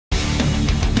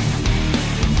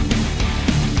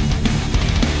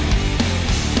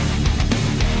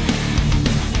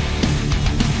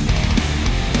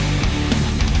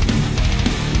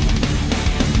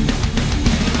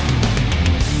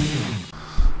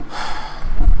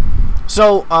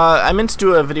I meant to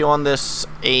do a video on this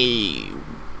a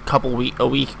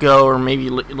week ago, or maybe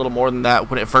a little more than that,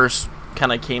 when it first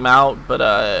kind of came out. But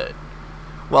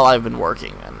well, I've been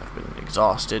working and I've been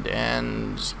exhausted,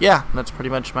 and yeah, that's pretty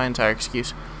much my entire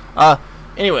excuse.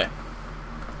 Anyway,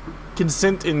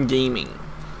 consent in gaming.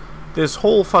 This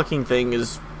whole fucking thing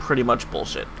is pretty much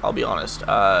bullshit. I'll be honest.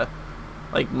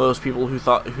 Like most people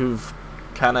who've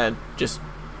kind of just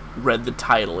read the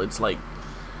title, it's like,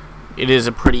 it is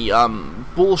a pretty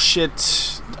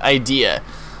bullshit idea.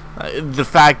 The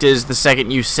fact is, the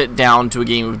second you sit down to a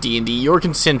game of D&D, you're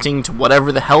consenting to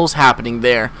whatever the hell's happening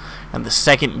there, and the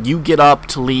second you get up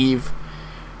to leave,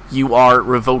 you are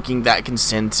revoking that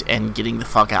consent and getting the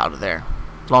fuck out of there.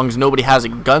 As long as nobody has a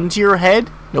gun to your head,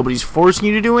 nobody's forcing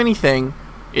you to do anything,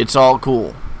 it's all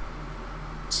cool.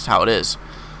 That's how it is.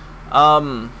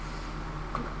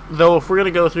 Though, if we're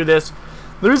gonna go through this,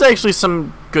 there's actually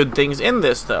some good things in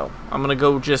this, though. I'm gonna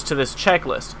go just to this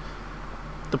checklist.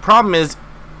 The problem is,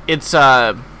 it's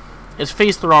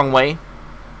faced the wrong way.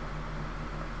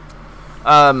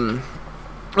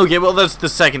 Okay, well, that's the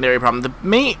secondary problem. The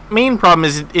main problem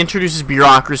is it introduces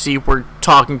bureaucracy, where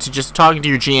talking to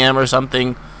your GM or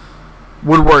something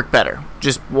would work better.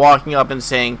 Just walking up and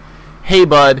saying, "Hey,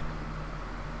 bud,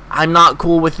 I'm not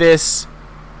cool with this."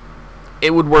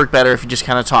 It would work better if you just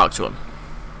kind of talk to him.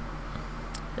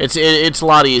 It's a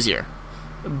lot easier.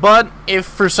 But if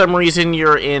for some reason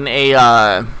you're in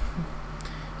a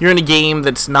game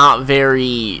that's not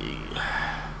very,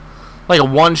 like a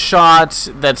one-shot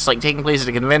that's like taking place at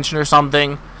a convention or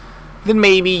something, then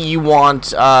maybe you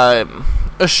want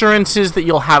assurances that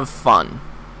you'll have fun.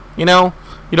 You know,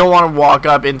 you don't want to walk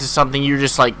up into something you're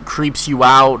just like creeps you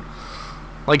out.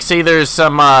 Like, say there's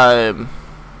some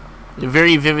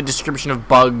very vivid description of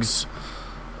bugs,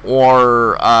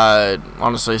 or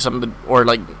honestly something, or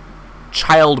like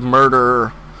child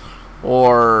murder,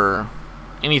 or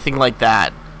anything like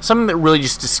that. Something that really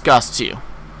just disgusts you.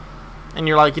 And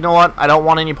you're like, you know what? I don't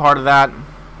want any part of that.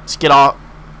 Let's get off.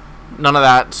 None of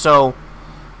that. So,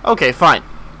 okay, fine.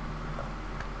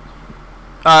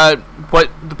 But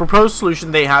the proposed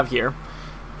solution they have here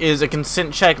is a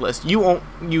consent checklist. You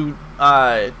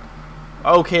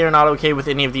okay or not okay with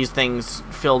any of these things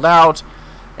filled out,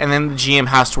 and then the GM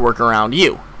has to work around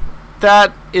you.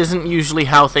 That isn't usually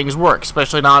how things work,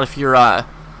 especially not if you're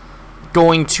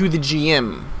going to the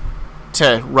GM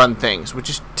to run things, which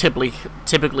is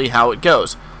typically how it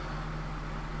goes.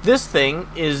 This thing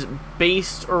is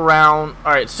based around...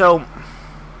 Alright, so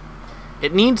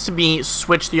it needs to be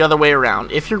switched the other way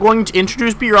around. If you're going to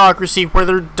introduce bureaucracy where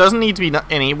there doesn't need to be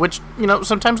any, which, you know,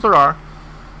 sometimes there are.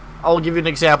 I'll give you an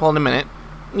example in a minute.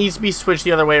 It needs to be switched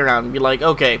the other way around. Be like,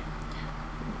 okay,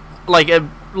 like a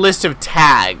list of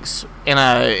tags in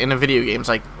a video game. It's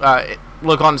like,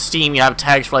 look on Steam, you have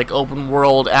tags for like open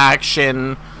world,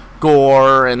 action,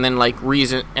 gore, and then like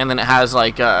reason, and then it has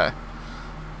like and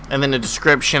then a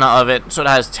description of it. So it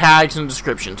has tags and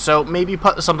description. So maybe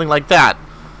put something like that,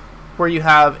 where you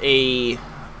have a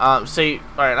say, all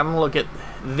right, I'm gonna look at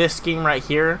this game right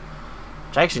here,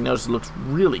 which I actually noticed looks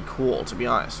really cool, to be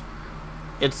honest.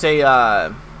 It's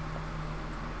a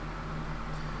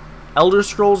Elder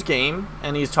Scrolls game,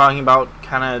 and he's talking about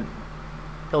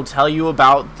he'll tell you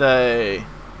about the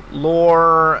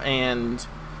lore, and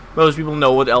most people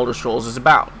know what Elder Scrolls is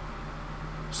about.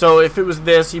 So if it was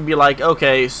this, you'd be like,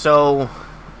 okay, so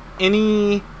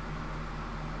any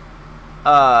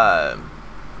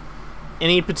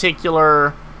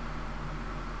particular,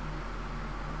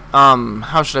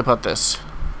 how should I put this?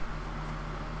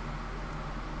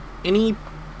 If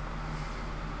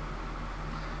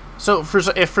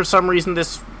for some reason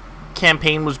this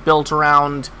campaign was built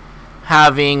around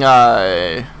having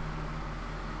a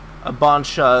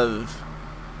bunch of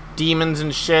demons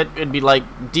and shit, it'd be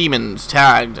like demons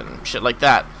tagged and shit like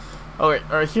that. Okay,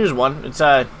 alright, here's one. It's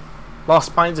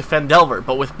Lost Mines of Phandelver,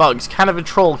 but with bugs. Kind of a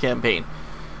troll campaign.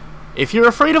 If you're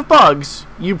afraid of bugs,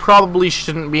 you probably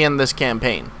shouldn't be in this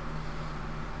campaign.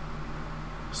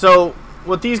 So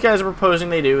what these guys are proposing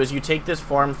they do is you take this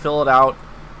form, fill it out,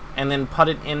 and then put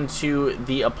it into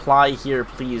the apply here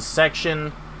please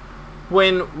section,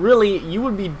 when really you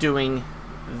would be doing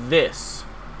this.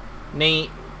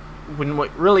 When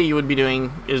what really you would be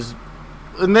doing is,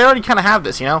 and they already kind of have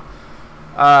this, you know,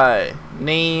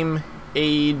 name,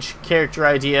 age, character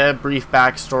idea, brief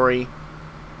backstory,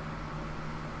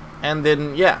 and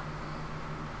then yeah,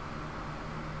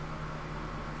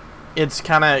 it's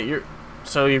kind of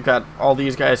so you've got all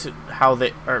these guys, how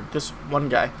they are. This one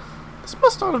guy, this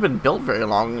must not have been built very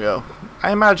long ago.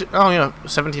 I imagine, oh, you know,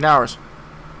 17 hours.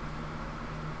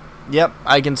 Yep,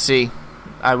 I can see.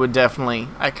 I would definitely,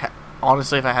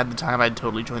 honestly, if I had the time, I'd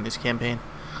totally join this campaign.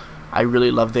 I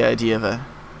really love the idea of a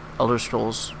Elder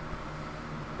Scrolls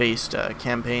based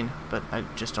campaign, but I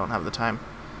just don't have the time.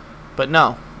 But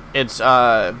no, it's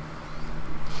yeah,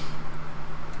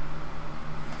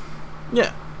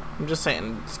 I'm just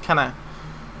saying, it's kind of,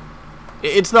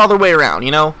 it's the other way around,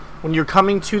 you know? When you're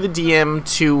coming to the DM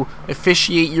to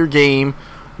officiate your game,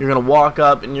 you're gonna walk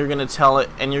up and you're gonna tell it,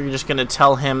 and you're just gonna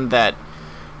tell him that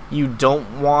you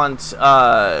don't want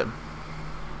I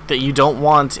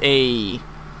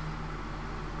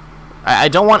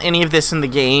don't want any of this in the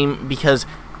game because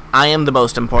I am the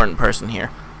most important person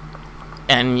here,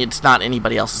 and it's not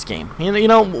anybody else's game. You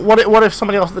know, what if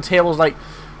somebody else at the table is like,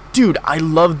 dude, I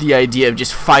love the idea of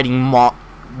just fighting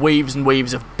waves and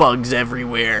waves of bugs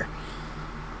everywhere.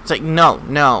 It's like,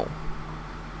 no.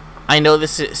 I know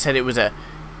this said it was a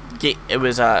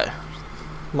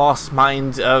lost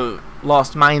minds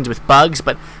with bugs,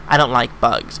 but I don't like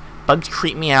bugs. Bugs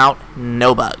creep me out.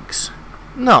 No bugs.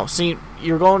 No. See,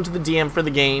 you're going to the DM for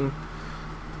the game.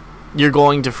 You're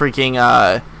going to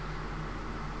freaking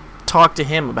talk to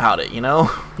him about it. You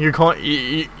know, you're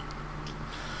going.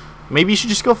 Maybe you should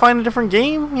just go find a different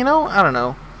game. You know, I don't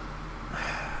know.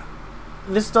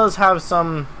 This does have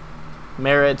some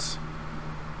merit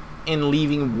in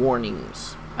leaving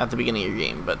warnings at the beginning of your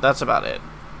game, but that's about it.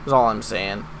 That's all I'm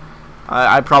saying.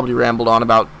 I probably rambled on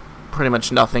about pretty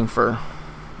much nothing for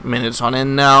minutes on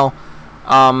end now.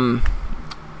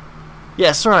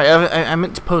 Yeah, sorry, I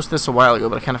meant to post this a while ago,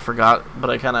 but I kind of forgot.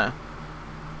 But I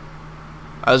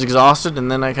was exhausted,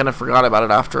 and then I kind of forgot about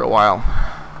it after a while,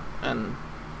 and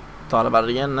thought about it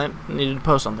again, and I needed to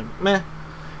post something. Meh.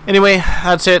 Anyway,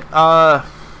 that's it.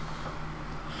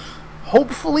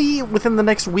 Hopefully, within the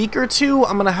next week or two,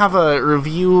 I'm gonna have a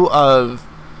review of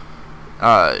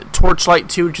Torchlight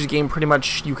 2, which is a game pretty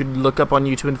much you could look up on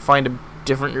YouTube and find a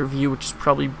different review, which is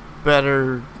probably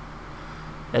better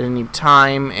at any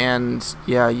time. And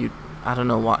yeah, I don't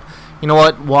know what. You know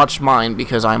what? Watch mine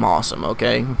because I'm awesome,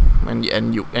 okay?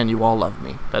 And you all love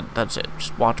me. That's it.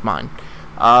 Just watch mine.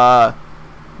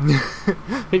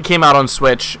 It came out on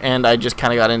Switch, and I just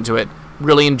kind of got into it.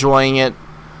 Really enjoying it,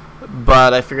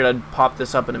 but I figured I'd pop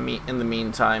this up in the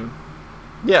meantime.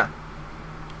 Yeah.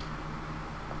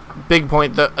 Big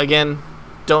point, again,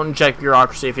 don't inject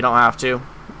bureaucracy if you don't have to.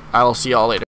 I will see y'all later.